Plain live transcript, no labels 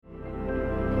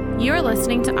You are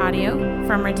listening to audio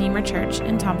from Redeemer Church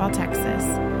in Tomball, Texas.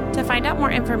 To find out more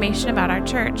information about our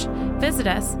church, visit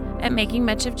us at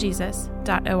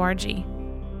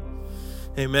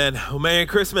makingmuchofjesus.org. Amen. Well, Merry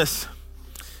Christmas.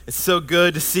 It's so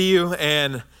good to see you,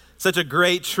 and such a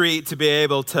great treat to be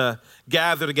able to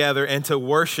gather together and to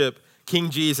worship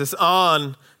King Jesus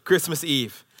on Christmas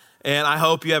Eve. And I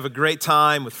hope you have a great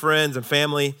time with friends and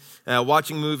family,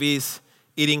 watching movies,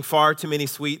 eating far too many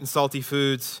sweet and salty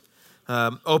foods,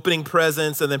 opening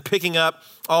presents, and then picking up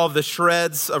all of the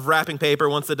shreds of wrapping paper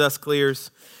once the dust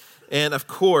clears. And of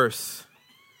course,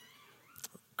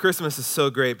 Christmas is so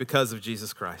great because of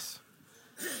Jesus Christ.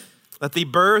 That the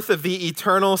birth of the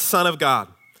eternal Son of God.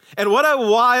 And what a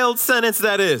wild sentence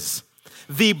that is.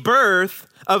 The birth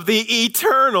of the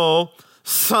eternal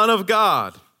Son of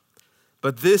God.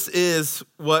 But this is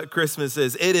what Christmas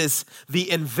is. It is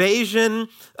the invasion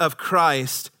of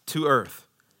Christ to earth.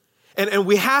 And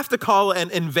we have to call it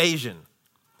an invasion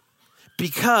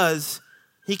because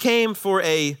he came for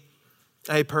a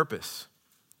purpose.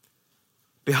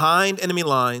 Behind enemy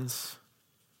lines,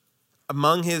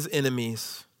 among his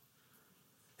enemies,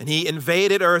 and he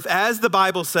invaded earth, as the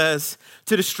Bible says,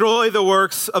 to destroy the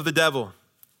works of the devil.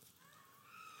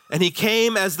 And he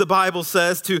came, as the Bible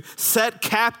says, to set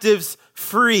captives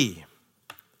free.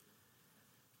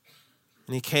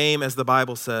 And he came, as the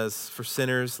Bible says, for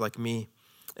sinners like me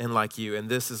and like you. And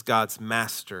this is God's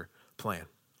master plan.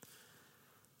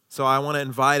 So I want to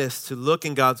invite us to look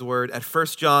in God's word at 1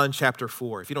 John chapter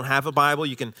 4. If you don't have a Bible,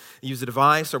 you can use a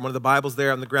device or one of the Bibles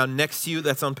there on the ground next to you.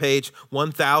 That's on page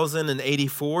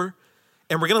 1084.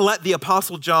 And we're going to let the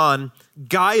Apostle John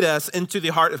guide us into the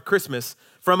heart of Christmas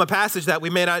from a passage that we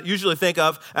may not usually think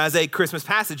of as a Christmas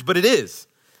passage, but it is.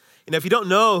 You know, if you don't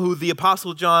know who the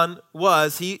Apostle John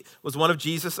was, he was one of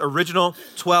Jesus' original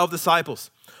 12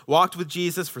 disciples. Walked with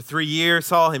Jesus for 3 years,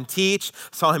 saw him teach,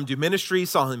 saw him do ministry,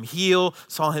 saw him heal,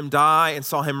 saw him die, and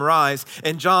saw him rise.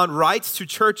 And John writes to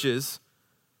churches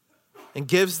and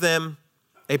gives them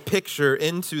a picture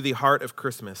into the heart of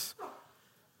Christmas.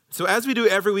 So as we do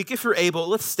every week, if you're able,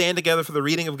 let's stand together for the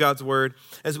reading of God's word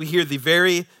as we hear the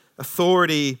very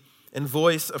authority and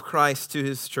voice of Christ to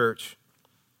his church.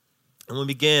 And we'll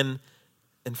begin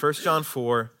in 1 John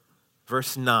 4,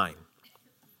 verse 9.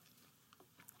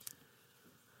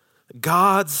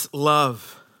 God's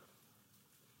love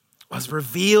was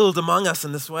revealed among us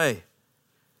in this way.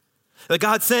 That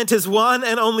God sent his one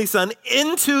and only Son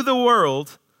into the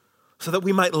world so that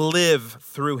we might live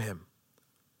through him.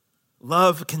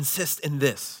 Love consists in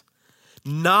this,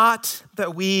 not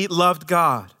that we loved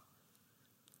God,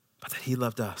 but that he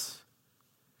loved us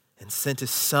and sent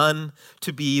his Son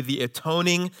to be the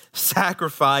atoning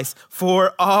sacrifice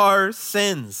for our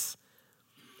sins.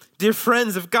 Dear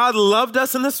friends, if God loved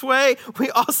us in this way, we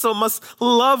also must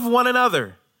love one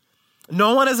another.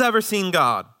 No one has ever seen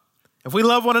God. If we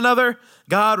love one another,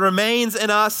 God remains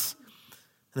in us,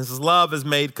 and his love is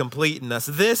made complete in us.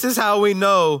 This is how we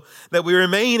know that we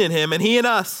remain in him and he in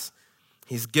us.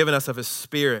 He's given us of his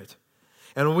Spirit.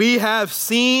 And we have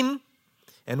seen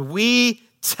and we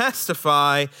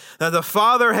testify that the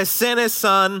Father has sent his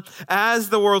Son as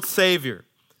the world's Savior.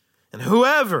 And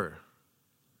whoever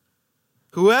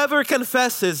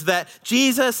confesses that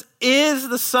Jesus is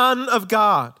the Son of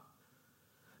God,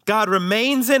 God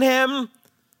remains in him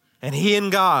and he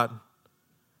in God.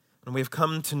 And we've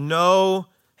come to know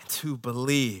and to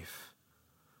believe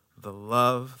the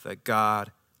love that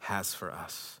God has for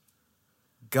us.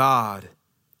 God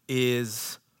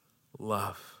is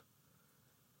love.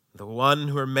 The one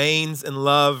who remains in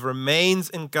love remains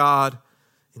in God,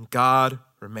 and God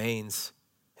remains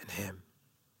in him.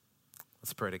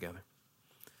 Let's pray together.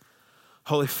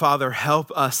 Holy Father, help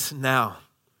us now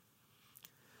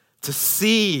to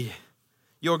see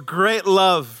your great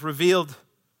love revealed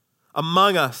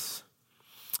among us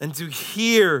and to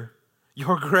hear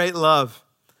your great love.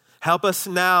 Help us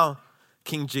now,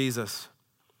 King Jesus.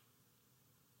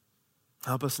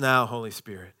 Help us now, Holy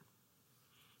Spirit.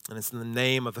 And it's in the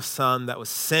name of the Son that was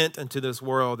sent into this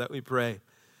world that we pray.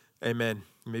 Amen.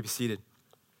 You may be seated.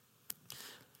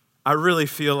 I really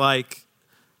feel like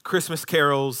Christmas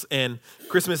carols and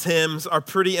Christmas hymns are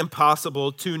pretty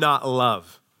impossible to not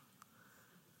love.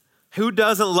 Who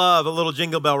doesn't love a little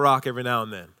Jingle Bell Rock every now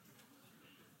and then?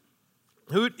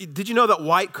 Did you know that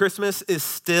White Christmas is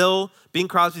still, Bing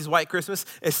Crosby's White Christmas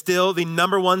is still the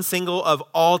 #1 single of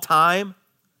all time?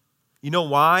 You know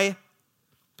why?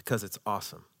 Because it's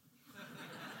awesome.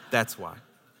 That's why.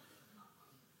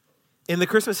 In the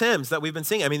Christmas hymns that we've been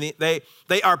singing, I mean,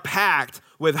 they are packed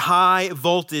with high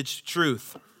voltage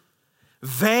truth.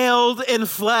 Veiled in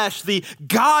flesh, the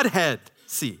Godhead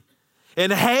see.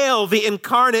 and hail the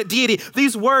incarnate deity.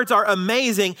 These words are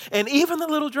amazing. And even the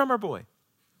little drummer boy,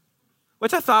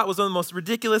 which I thought was one of the most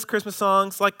ridiculous Christmas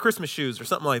songs, like Christmas Shoes or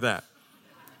something like that.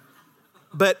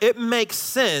 But it makes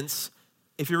sense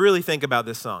if you really think about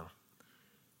this song.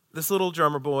 This little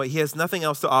drummer boy, he has nothing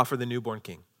else to offer the newborn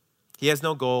king. He has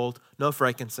no gold, no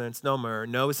frankincense, no myrrh,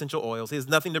 no essential oils. He has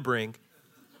nothing to bring.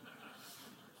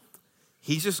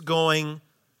 He's just going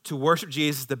to worship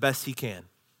Jesus the best he can.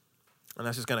 And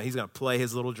he's gonna play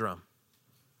his little drum.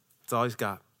 That's all he's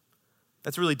got.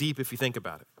 That's really deep if you think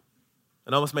about it.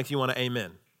 It almost makes you want to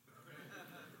amen.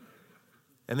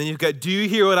 And then you've got, do you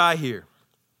hear what I hear?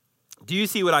 Do you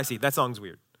see what I see? That song's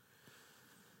weird.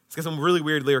 It's got some really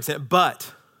weird lyrics in it,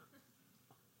 but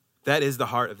that is the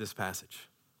heart of this passage.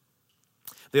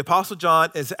 The Apostle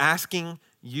John is asking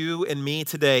you and me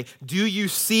today, do you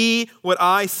see what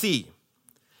I see?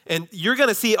 And you're going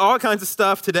to see all kinds of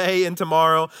stuff today and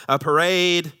tomorrow, a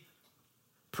parade,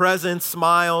 presents,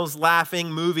 smiles,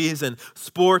 laughing, movies, and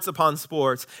sports upon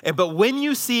sports. But when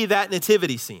you see that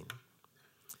nativity scene,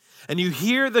 and you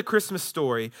hear the Christmas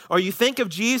story, or you think of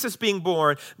Jesus being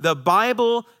born, the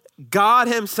Bible, God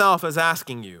himself is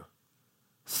asking you,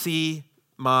 see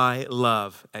my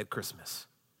love at Christmas.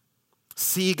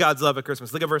 See God's love at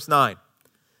Christmas. Look at verse 9.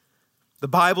 The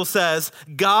Bible says,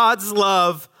 God's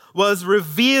love was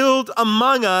revealed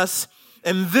among us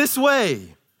in this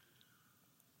way.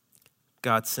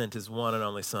 God sent his one and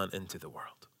only Son into the world.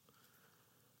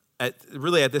 At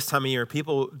this time of year,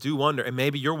 people do wonder, and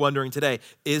maybe you're wondering today,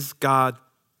 is God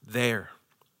there?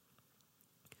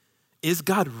 Is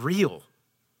God real?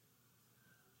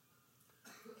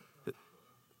 The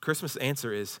Christmas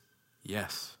answer is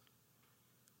yes,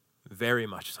 very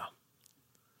much so.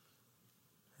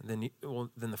 And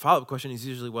then the follow-up question is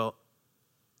usually, well,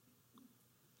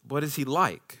 what is he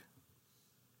like?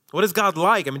 What is God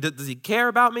like? I mean, does he care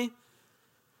about me?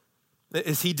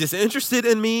 Is he disinterested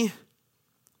in me?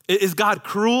 Is God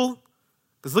cruel?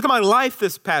 Because look at my life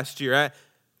this past year.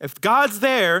 If God's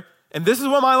there and this is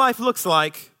what my life looks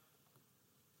like,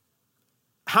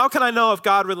 how can I know if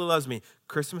God really loves me?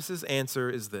 Christmas's answer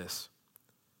is this.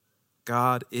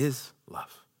 God is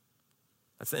love.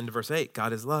 That's the end of verse 8.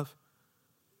 God is love.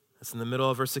 That's in the middle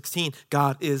of verse 16.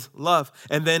 God is love.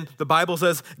 And then the Bible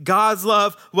says God's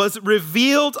love was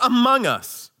revealed among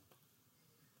us.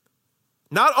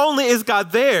 Not only is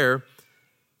God there,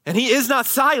 and he is not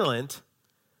silent,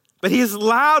 but he is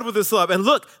loud with his love. And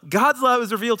look, God's love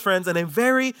is revealed, friends, in a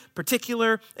very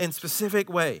particular and specific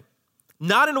way.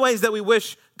 Not in ways that we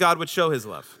wish God would show his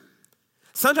love.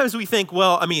 Sometimes we think,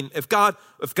 well, I mean, if God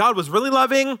was really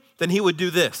loving, then he would do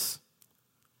this.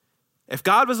 If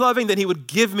God was loving, then he would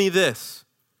give me this.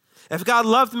 If God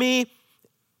loved me,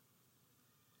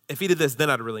 if he did this, then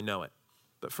I'd really know it.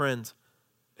 But friends,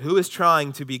 who is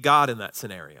trying to be God in that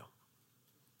scenario?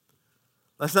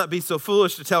 Let's not be so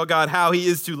foolish to tell God how he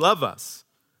is to love us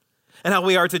and how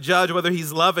we are to judge whether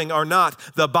he's loving or not.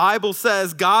 The Bible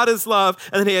says God is love,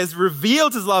 and he has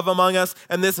revealed his love among us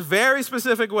in this very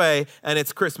specific way, and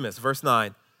it's Christmas. Verse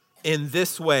 9, in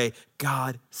this way,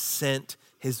 God sent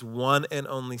his one and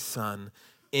only Son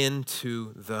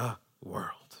into the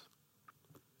world.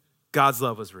 God's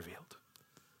love was revealed.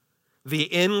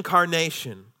 The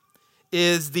incarnation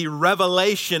is the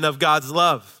revelation of God's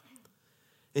love.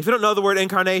 If you don't know the word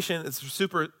incarnation, it's a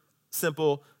super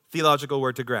simple theological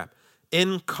word to grab.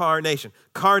 Incarnation.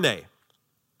 Carne.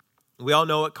 We all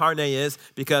know what carne is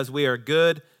because we are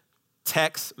good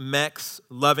Tex-Mex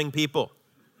loving people.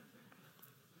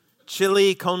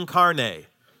 Chili con carne.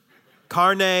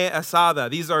 Carne asada.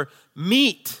 These are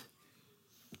meat.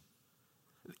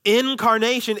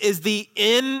 Incarnation is the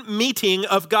in-meeting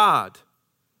of God.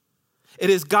 It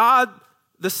is God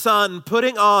the Son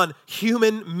putting on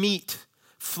human meat,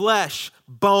 flesh,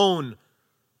 bone,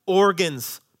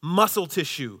 organs, muscle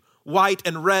tissue, white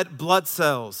and red blood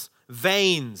cells,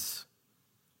 veins.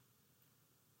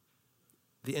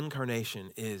 The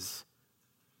incarnation is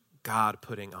God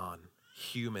putting on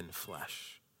human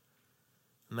flesh.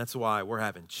 And that's why we're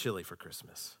having chili for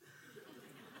Christmas.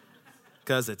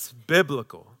 Because it's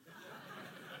biblical.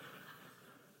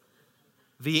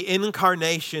 The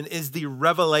incarnation is the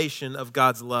revelation of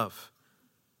God's love.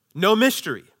 No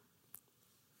mystery.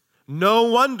 No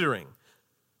wondering.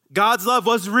 God's love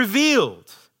was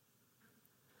revealed.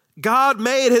 God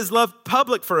made his love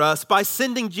public for us by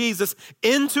sending Jesus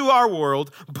into our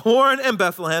world, born in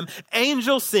Bethlehem,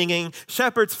 angels singing,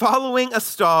 shepherds following a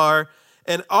star,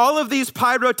 and all of these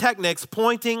pyrotechnics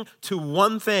pointing to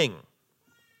one thing: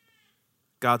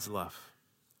 God's love.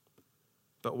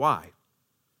 But why?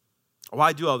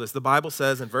 Why do all this? The Bible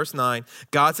says in verse 9,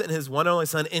 God sent his one and only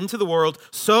Son into the world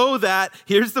so that,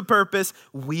 here's the purpose,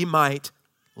 we might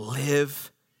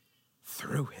live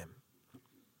through him.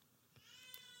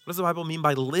 What does the Bible mean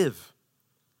by live?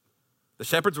 The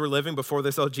shepherds were living before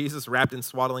they saw Jesus wrapped in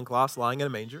swaddling cloths lying in a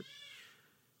manger.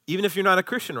 Even if you're not a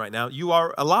Christian right now, you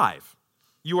are alive.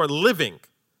 You are living.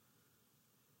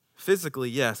 Physically,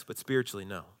 yes, but spiritually,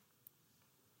 no.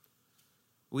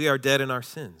 We are dead in our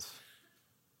sins.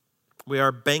 We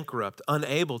are bankrupt,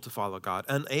 unable to follow God,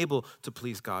 unable to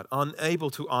please God,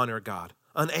 unable to honor God,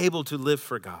 unable to live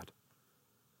for God.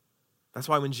 That's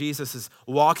why when Jesus is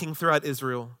walking throughout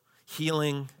Israel,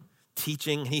 healing,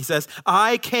 teaching, he says,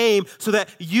 I came so that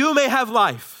you may have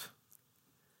life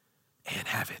and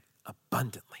have it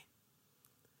abundantly.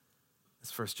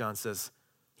 As 1 John says,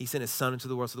 he sent his Son into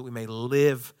the world so that we may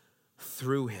live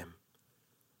through him.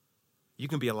 You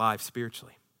can be alive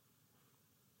spiritually.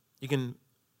 You can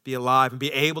be alive and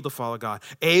be able to follow God,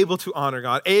 able to honor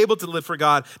God, able to live for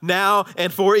God now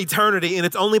and for eternity. And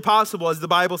it's only possible, as the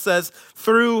Bible says,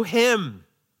 through him,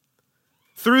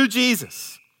 through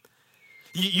Jesus.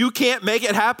 You can't make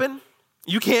it happen.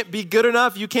 You can't be good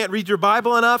enough. You can't read your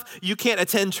Bible enough. You can't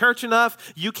attend church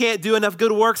enough. You can't do enough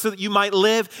good work so that you might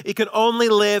live. It can only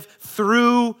live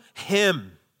through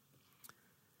him.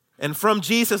 And from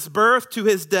Jesus' birth to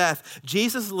his death,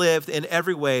 Jesus lived in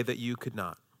every way that you could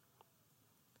not.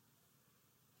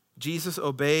 Jesus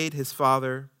obeyed his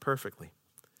Father perfectly.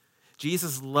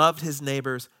 Jesus loved his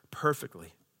neighbors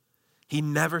perfectly. He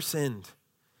never sinned,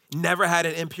 never had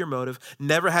an impure motive,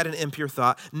 never had an impure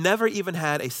thought, never even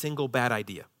had a single bad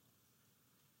idea.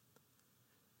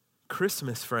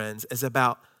 Christmas, friends, is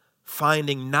about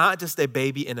finding not just a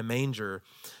baby in a manger,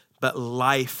 but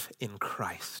life in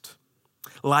Christ.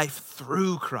 Life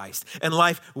through Christ and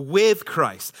life with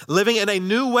Christ, living in a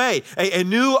new way, a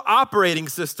new operating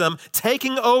system,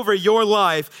 taking over your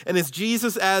life, and it's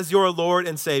Jesus as your Lord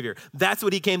and Savior. That's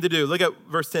what he came to do. Look at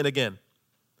verse 10 again.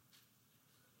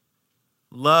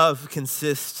 Love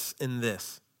consists in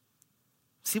this.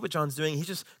 See what John's doing? He's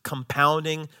just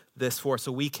compounding this for us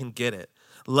so we can get it.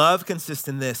 Love consists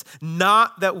in this,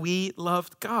 not that we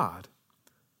loved God,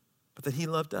 but that he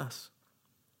loved us.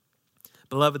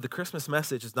 Beloved, the Christmas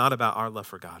message is not about our love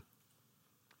for God.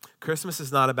 Christmas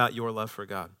is not about your love for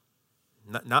God.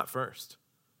 Not first.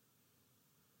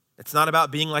 It's not about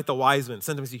being like the wise men.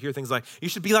 Sometimes you hear things like, you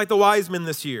should be like the wise men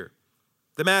this year.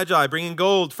 The Magi bringing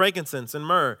gold, frankincense, and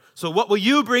myrrh. So what will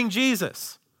you bring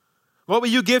Jesus? What will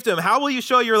you give to him? How will you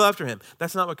show your love for him?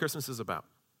 That's not what Christmas is about.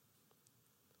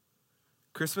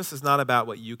 Christmas is not about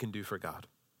what you can do for God.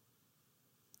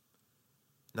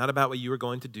 Not about what you are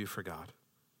going to do for God.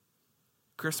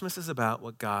 Christmas is about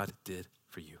what God did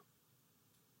for you.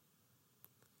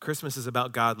 Christmas is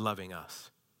about God loving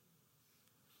us.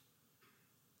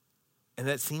 And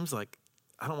that seems like,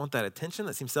 I don't want that attention,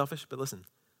 that seems selfish, but listen,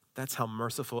 that's how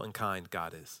merciful and kind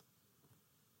God is.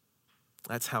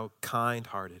 That's how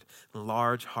kind-hearted and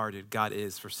large-hearted God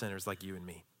is for sinners like you and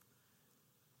me.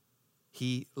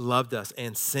 He loved us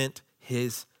and sent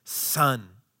his Son.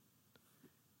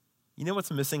 You know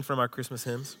what's missing from our Christmas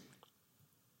hymns?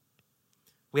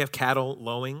 We have cattle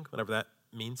lowing, whatever that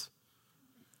means.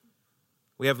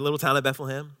 We have Little Town of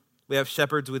Bethlehem. We have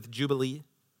shepherds with Jubilee.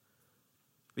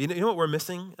 You know what we're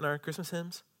missing in our Christmas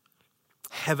hymns?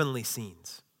 Heavenly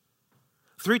scenes.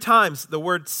 3 times the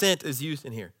word sent is used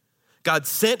in here. God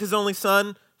sent his only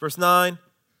Son, verse 9.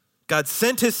 God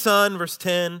sent his Son, verse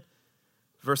 10.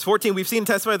 Verse 14, we've seen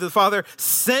testimony that the Father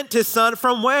sent his Son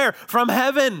from where? From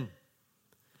heaven.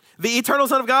 The eternal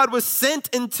Son of God was sent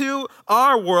into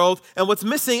our world, and what's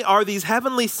missing are these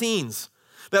heavenly scenes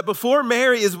that before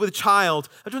Mary is with child,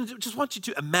 I just want you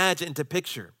to imagine and to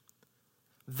picture.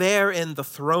 There in the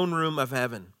throne room of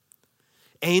heaven,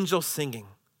 angels singing,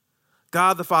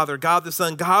 God the Father, God the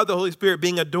Son, God the Holy Spirit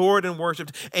being adored and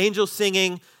worshiped, angels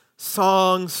singing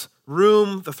songs,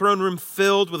 the throne room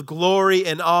filled with glory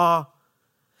and awe.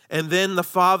 And then the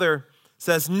Father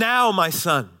says, now, my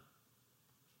Son,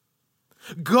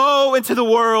 go into the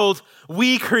world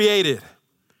we created.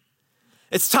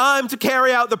 It's time to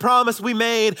carry out the promise we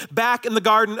made back in the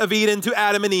Garden of Eden to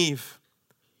Adam and Eve.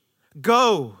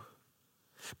 Go.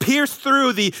 Pierce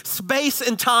through the space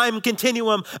and time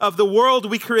continuum of the world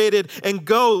we created and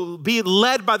go be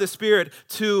led by the Spirit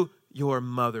to your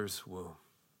mother's womb.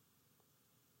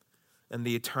 And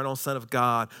the eternal Son of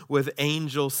God, with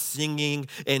angels singing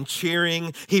and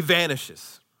cheering, he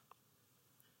vanishes.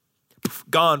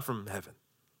 Gone from heaven.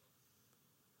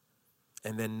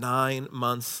 And then 9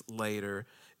 months later,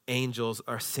 angels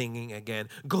are singing again.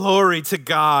 Glory to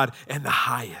God in the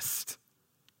highest.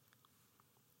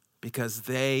 because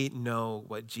they know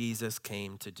what Jesus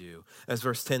came to do. As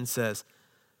verse 10 says,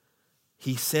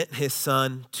 he sent his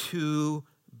son to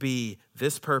be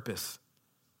this purpose,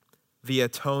 the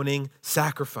atoning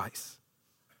sacrifice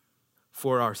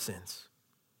for our sins.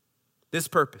 This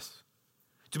purpose,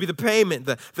 to be the payment,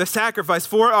 the sacrifice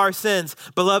for our sins.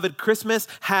 Beloved, Christmas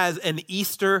has an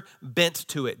Easter bent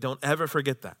to it. Don't ever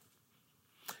forget that.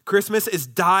 Christmas is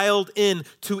dialed in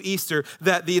to Easter,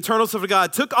 that the eternal Son of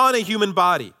God took on a human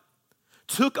body,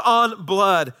 took on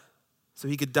blood so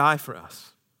he could die for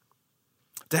us,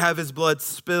 to have his blood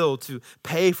spilled to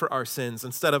pay for our sins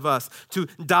instead of us, to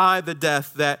die the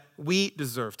death that we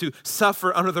deserve, to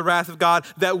suffer under the wrath of God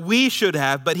that we should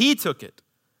have, but he took it.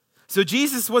 So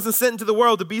Jesus wasn't sent into the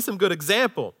world to be some good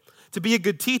example, to be a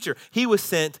good teacher. He was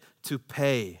sent to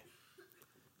pay,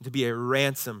 to be a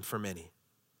ransom for many.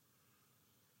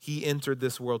 He entered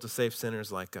this world to save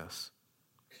sinners like us.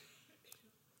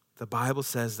 The Bible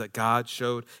says that God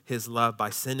showed his love by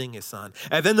sending his son.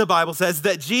 And then the Bible says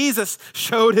that Jesus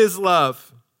showed his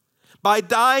love by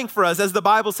dying for us. As the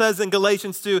Bible says in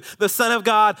Galatians 2, the Son of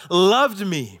God loved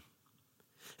me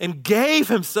and gave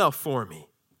himself for me.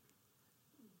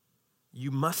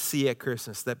 You must see at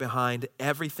Christmas that behind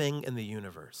everything in the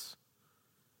universe,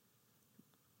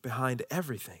 behind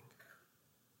everything,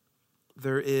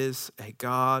 there is a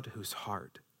God whose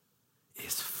heart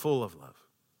is full of love.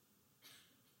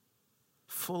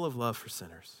 Full of love for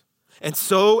sinners. And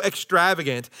so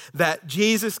extravagant that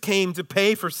Jesus came to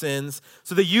pay for sins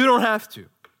so that you don't have to.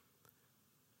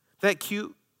 That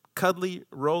cute, cuddly,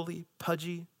 roly,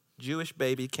 pudgy Jewish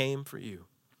baby came for you.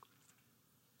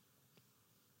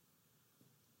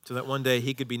 So that one day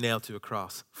he could be nailed to a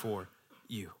cross for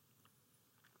you.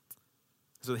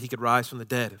 So that he could rise from the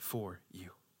dead for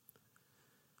you.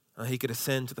 He could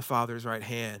ascend to the Father's right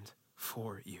hand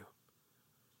for you.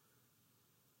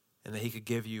 And that he could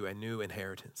give you a new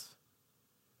inheritance,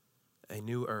 a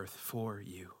new earth for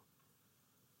you.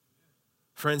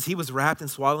 Friends, he was wrapped in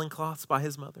swaddling cloths by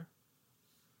his mother,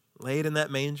 laid in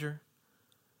that manger,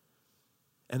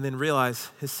 and then realized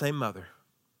his same mother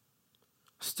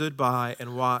stood by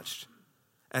and watched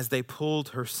as they pulled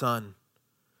her son,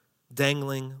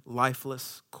 dangling,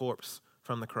 lifeless corpse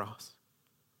from the cross.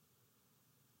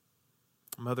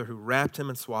 A mother who wrapped him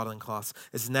in swaddling cloths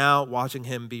is now watching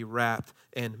him be wrapped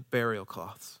in burial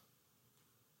cloths.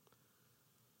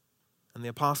 And the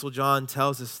Apostle John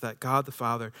tells us that God the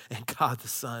Father and God the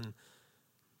Son,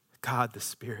 God the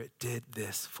Spirit did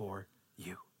this for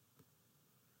you.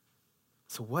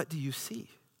 So what do you see?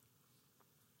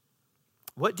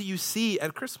 What do you see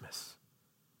at Christmas?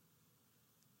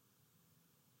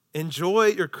 Enjoy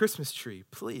your Christmas tree,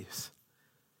 please.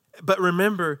 But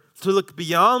remember to look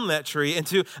beyond that tree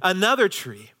into another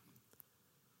tree.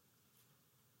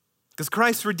 Because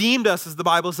Christ redeemed us, as the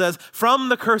Bible says, from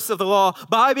the curse of the law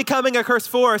by becoming a curse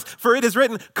for us. For it is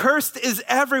written, cursed is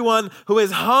everyone who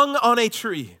is hung on a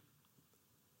tree.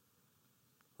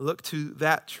 Look to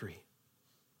that tree.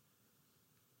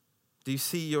 Do you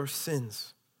see your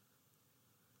sins?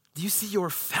 Do you see your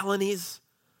felonies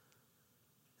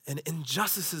and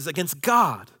injustices against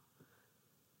God?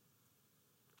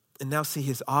 And now see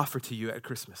his offer to you at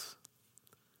Christmas.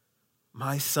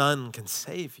 My son can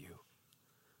save you.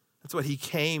 That's what he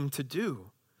came to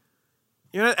do.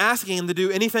 You're not asking him to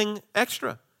do anything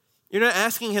extra. You're not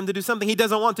asking him to do something he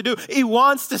doesn't want to do. He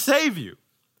wants to save you.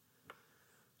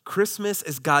 Christmas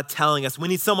is God telling us we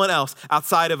need someone else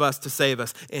outside of us to save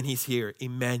us. And he's here,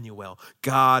 Emmanuel,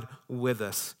 God with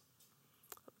us.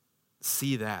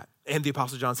 See that. And the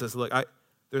Apostle John says, look,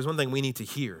 there's one thing we need to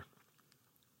hear.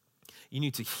 You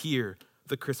need to hear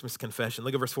the Christmas confession.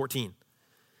 Look at verse 14.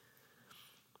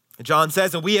 And John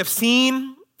says, and we have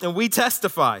seen and we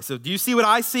testify. So do you see what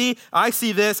I see? I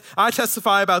see this. I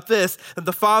testify about this, that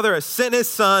the Father has sent his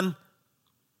Son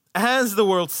as the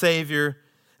world's Savior.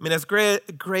 I mean, as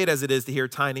great as it is to hear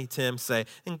Tiny Tim say,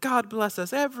 and God bless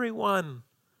us, everyone.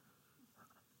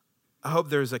 I hope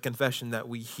there's a confession that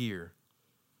we hear,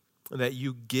 that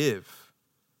you give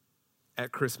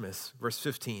at Christmas. Verse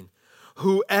 15.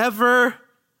 Whoever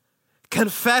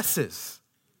confesses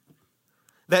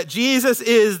that Jesus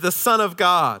is the Son of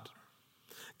God,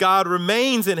 God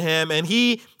remains in him and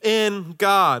he in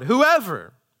God.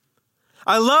 Whoever.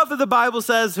 I love that the Bible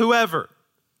says whoever,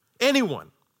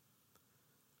 anyone.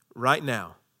 Right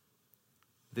now,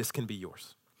 this can be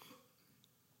yours.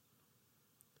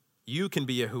 You can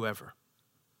be a whoever.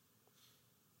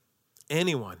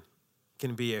 Anyone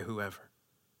can be a whoever.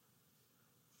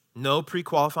 No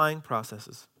pre-qualifying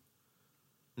processes,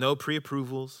 no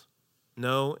pre-approvals,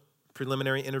 no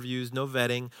preliminary interviews, no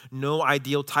vetting, no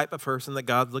ideal type of person that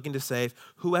God's looking to save.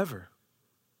 Whoever.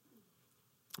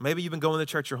 Maybe you've been going to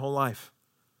church your whole life.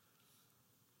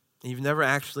 And you've never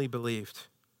actually believed.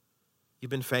 You've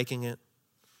been faking it.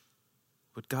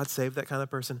 Would God save that kind of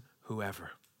person?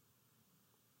 Whoever.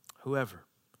 Whoever.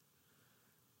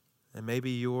 And maybe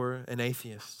you're an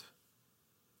atheist.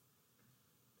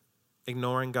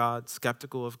 Ignoring God,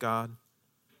 skeptical of God,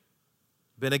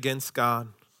 been against God.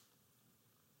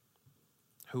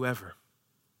 Whoever.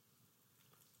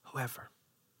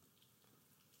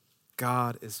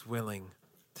 God is willing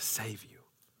to save you.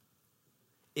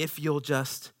 If you'll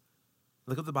just,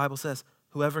 look what the Bible says,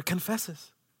 whoever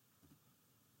confesses.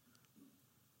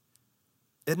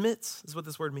 Admits is what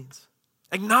this word means.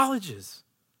 Acknowledges.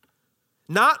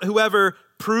 Not whoever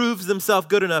proves themselves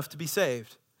good enough to be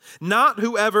saved. Not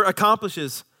whoever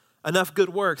accomplishes enough good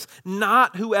works.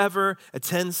 Not whoever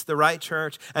attends the right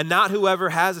church. And not whoever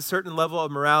has a certain level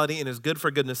of morality and is good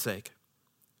for goodness sake.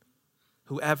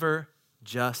 Whoever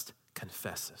just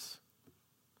confesses.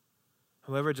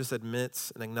 Whoever just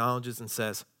admits and acknowledges and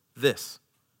says this,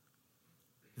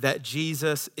 that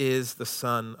Jesus is the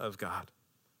Son of God.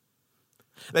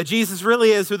 That Jesus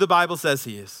really is who the Bible says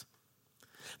he is.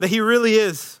 That he really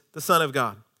is the Son of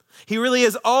God. He really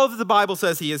is all that the Bible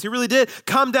says he is. He really did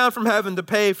come down from heaven to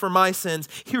pay for my sins.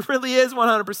 He really is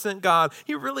 100% God.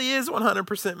 He really is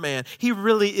 100% man. He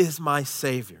really is my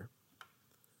Savior.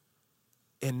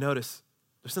 And notice,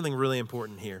 there's something really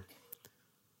important here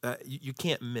that you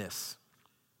can't miss.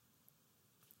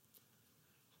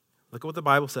 Look at what the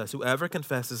Bible says. Whoever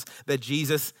confesses that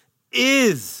Jesus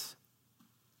is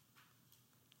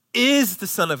the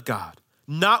Son of God,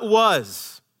 not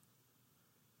was.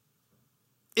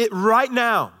 Right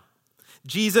now,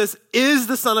 Jesus is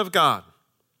the Son of God.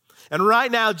 And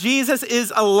right now, Jesus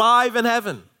is alive in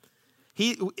heaven.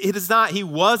 He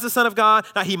was the Son of God.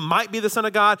 Now, he might be the Son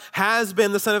of God, has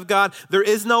been the Son of God. There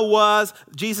is no was.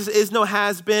 Jesus is no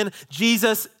has been.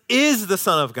 Jesus is the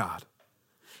Son of God.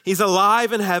 He's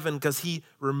alive in heaven because he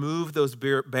removed those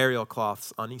burial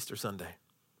cloths on Easter Sunday.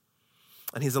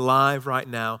 And he's alive right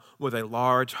now with a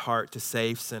large heart to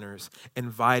save sinners,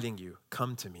 inviting you,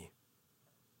 come to me,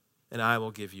 and I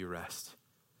will give you rest.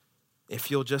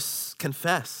 If you'll just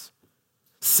confess,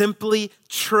 simply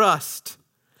trust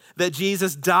that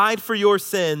Jesus died for your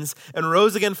sins and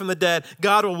rose again from the dead,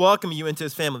 God will welcome you into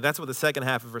his family. That's what the second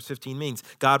half of verse 15 means.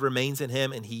 God remains in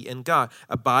him and he in God,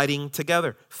 abiding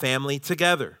together, family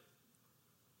together.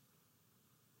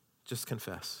 Just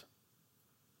confess.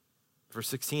 Verse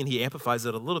 16, he amplifies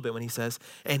it a little bit when he says,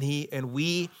 and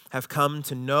we have come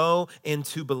to know and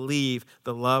to believe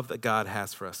the love that God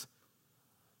has for us.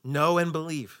 Know and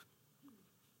believe.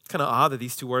 Kind of odd that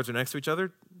these two words are next to each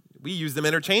other. We use them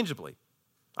interchangeably.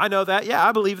 I know that. Yeah,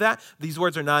 I believe that. These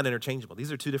words are not interchangeable.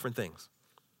 These are two different things.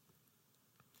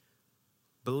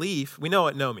 Belief, we know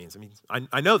what know means.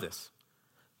 I know this.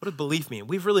 What does belief mean?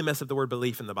 We've really messed up the word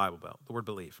belief in the Bible Belt, the word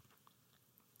believe.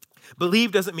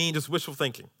 Believe doesn't mean just wishful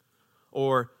thinking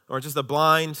or just a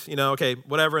blind, okay,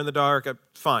 whatever in the dark,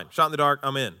 fine. Shot in the dark,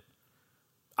 I'm in.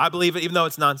 I believe it even though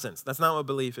it's nonsense. That's not what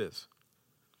belief is.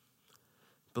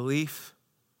 Belief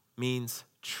means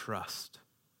trust.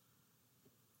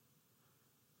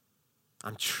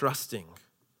 I'm trusting.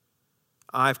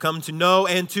 I've come to know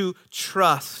and to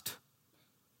trust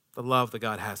the love that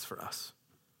God has for us.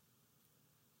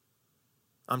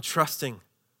 I'm trusting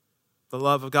the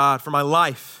love of God for my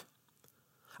life.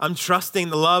 I'm trusting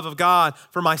the love of God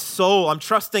for my soul. I'm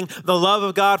trusting the love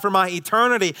of God for my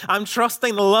eternity. I'm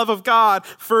trusting the love of God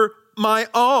for my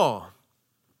all.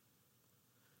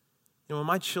 When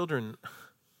my children,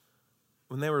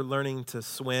 when they were learning to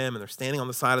swim and they're standing on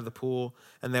the side of the pool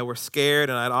and they were scared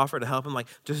and I'd offer to help them, like,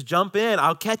 just jump in,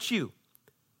 I'll catch you.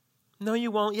 No,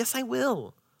 you won't. Yes, I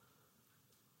will.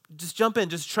 Just jump in,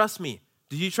 just trust me.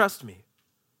 Do you trust me?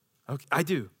 Okay, I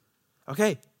do.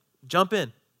 Okay, jump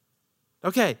in.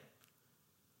 Okay.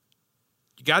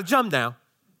 You got to jump now.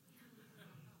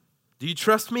 Do you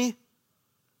trust me?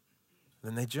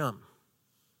 Then they jump.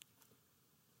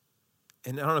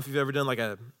 And I don't know if you've ever done like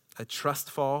a trust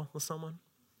fall with someone.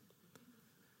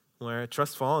 Where a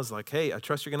trust fall is like, hey, I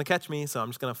trust you're going to catch me, so I'm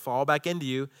just going to fall back into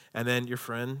you, and then your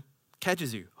friend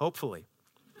catches you, hopefully.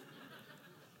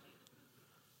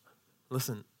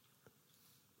 Listen,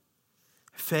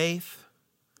 faith,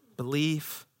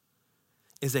 belief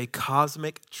is a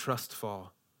cosmic trust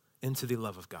fall into the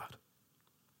love of God.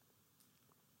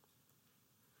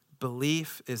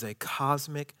 Belief is a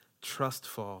cosmic trust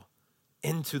fall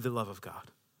into the love of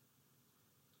God.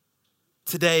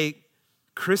 Today,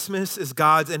 Christmas is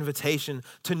God's invitation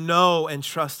to know and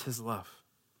trust his love.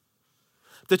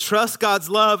 To trust God's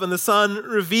love and the Son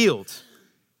revealed.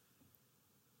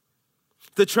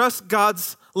 To trust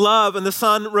God's love and the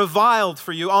Son reviled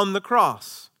for you on the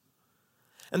cross.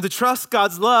 And to trust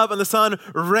God's love and the Son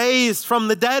raised from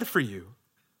the dead for you.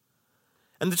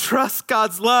 And to trust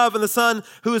God's love and the Son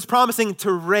who is promising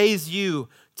to raise you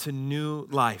to new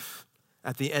life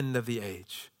at the end of the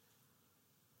age.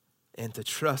 And to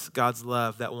trust God's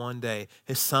love that one day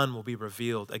his Son will be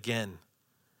revealed again.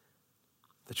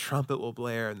 The trumpet will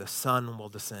blare and the sun will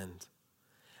descend.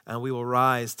 And we will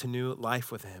rise to new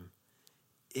life with him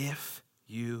if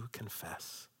you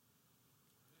confess.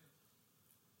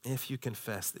 If you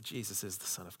confess that Jesus is the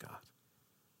Son of God.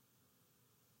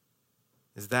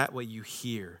 Is that what you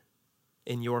hear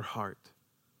in your heart?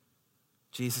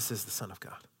 Jesus is the Son of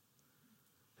God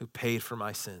who paid for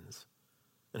my sins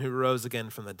and who rose again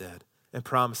from the dead and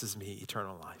promises me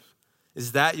eternal life.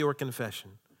 Is that your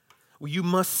confession? Well, you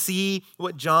must see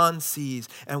what John sees,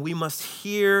 and we must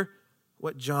hear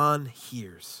what John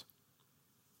hears.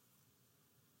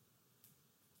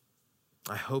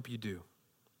 I hope you do.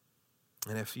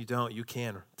 And if you don't, you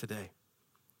can today.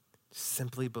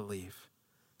 Simply believe.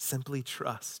 Simply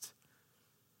trust.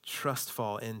 Trust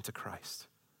fall into Christ.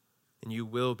 And you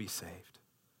will be saved.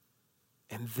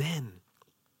 And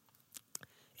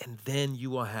then you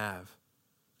will have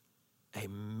a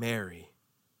merry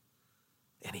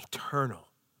and eternal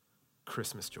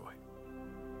Christmas joy.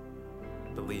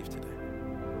 Believe today.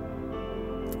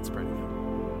 Let's pray together.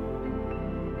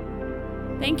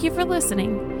 Thank you for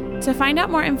listening. To find out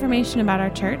more information about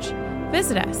our church,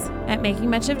 visit us at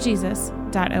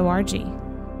makingmuchofjesus.org.